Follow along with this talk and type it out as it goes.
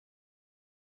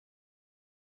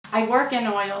I work in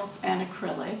oils and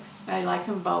acrylics. I like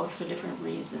them both for different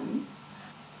reasons.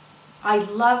 I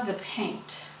love the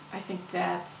paint. I think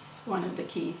that's one of the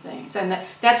key things. And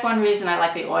that's one reason I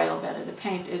like the oil better. The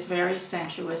paint is very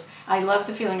sensuous. I love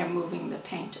the feeling of moving the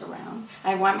paint around.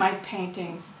 I want my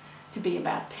paintings to be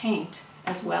about paint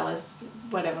as well as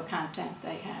whatever content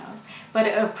they have. But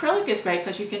acrylic is great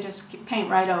because you can just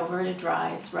paint right over it. It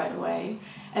dries right away.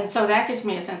 And so that gives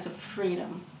me a sense of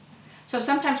freedom. So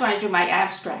sometimes when I do my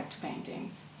abstract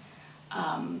paintings,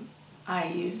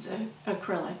 I use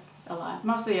acrylic a lot.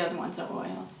 Most of the other ones are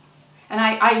oils. And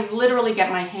I literally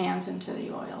get my hands into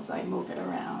the oils. I move it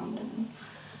around.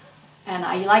 And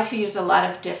I like to use a lot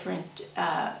of different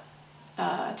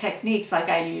techniques. Like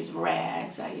I use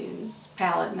rags, I use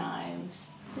palette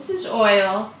knives. This is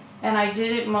oil, and I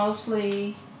did it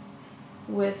mostly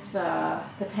with the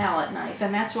palette knife.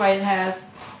 And that's why it has,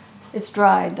 it's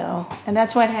dried though. And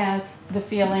that's why it has the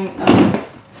feeling of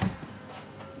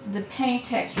the paint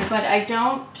texture. But I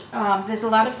don't, there's a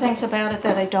lot of things about it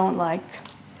that I don't like.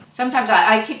 Sometimes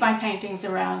I keep my paintings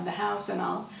around the house and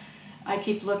I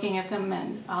keep looking at them,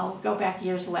 and I'll go back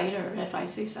years later if I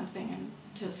see something and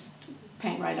just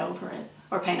paint right over it,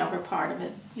 or paint over part of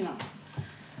it, you know.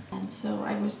 And so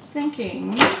I was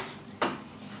thinking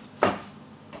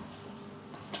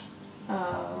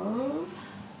of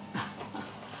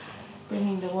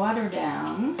bringing the water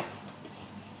down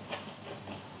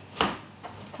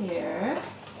here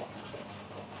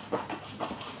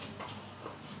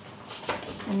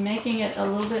and making it a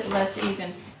little bit less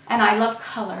even. And I love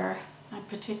color. I'm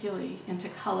particularly into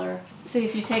color. See,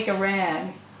 if you take a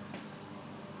rag,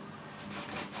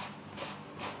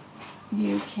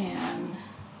 you can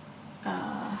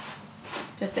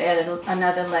just add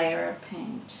another layer of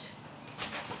paint.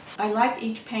 I like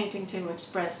each painting to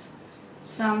express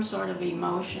some sort of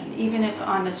emotion, even if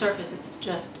on the surface it's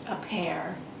just a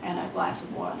pear and a glass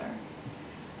of water.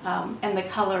 And the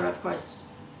color, of course,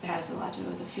 has a lot to do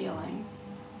with the feeling.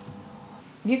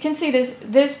 You can see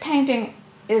this painting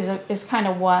is kind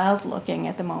of wild looking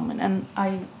at the moment, and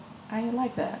I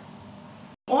like that.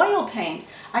 Oil paint,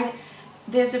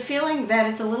 there's a feeling that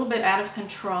it's a little bit out of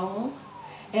control,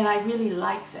 and I really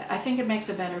like that. I think it makes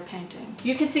a better painting.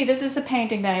 You can see this is a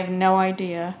painting that I have no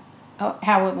idea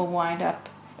how it will wind up.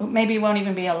 Maybe it won't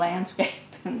even be a landscape.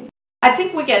 I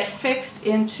think we get fixed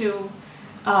into,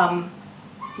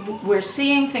 we're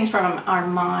seeing things from our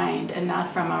mind and not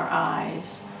from our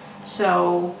eyes.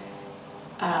 So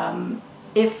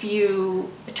if you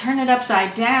turn it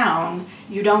upside down,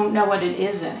 you don't know what it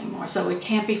is anymore. So it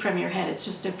can't be from your head. It's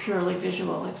just a purely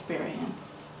visual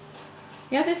experience.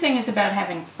 The other thing is about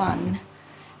having fun,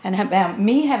 and about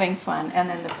me having fun, and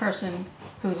then the person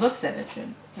who looks at it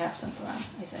should have some fun,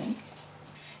 I think.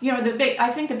 You know, I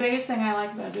think the biggest thing I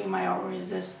like about doing my artwork is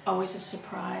there's always a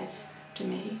surprise to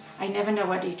me. I never know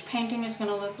what each painting is going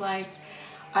to look like.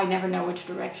 I never know which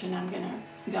direction I'm going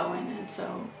to go in, and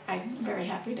so I'm very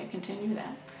happy to continue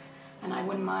that. And I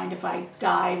wouldn't mind if I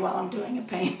die while I'm doing a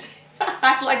paint.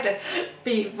 I'd like to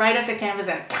be right at the canvas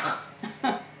and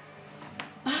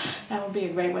that would be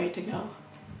a great way to go.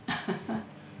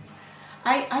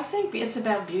 I think it's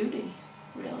about beauty,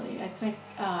 really. I think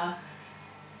I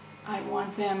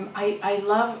want them, I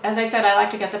love, as I said, I like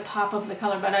to get the pop of the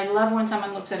color, but I love when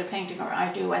someone looks at a painting, or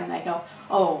I do, and they go,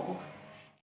 oh,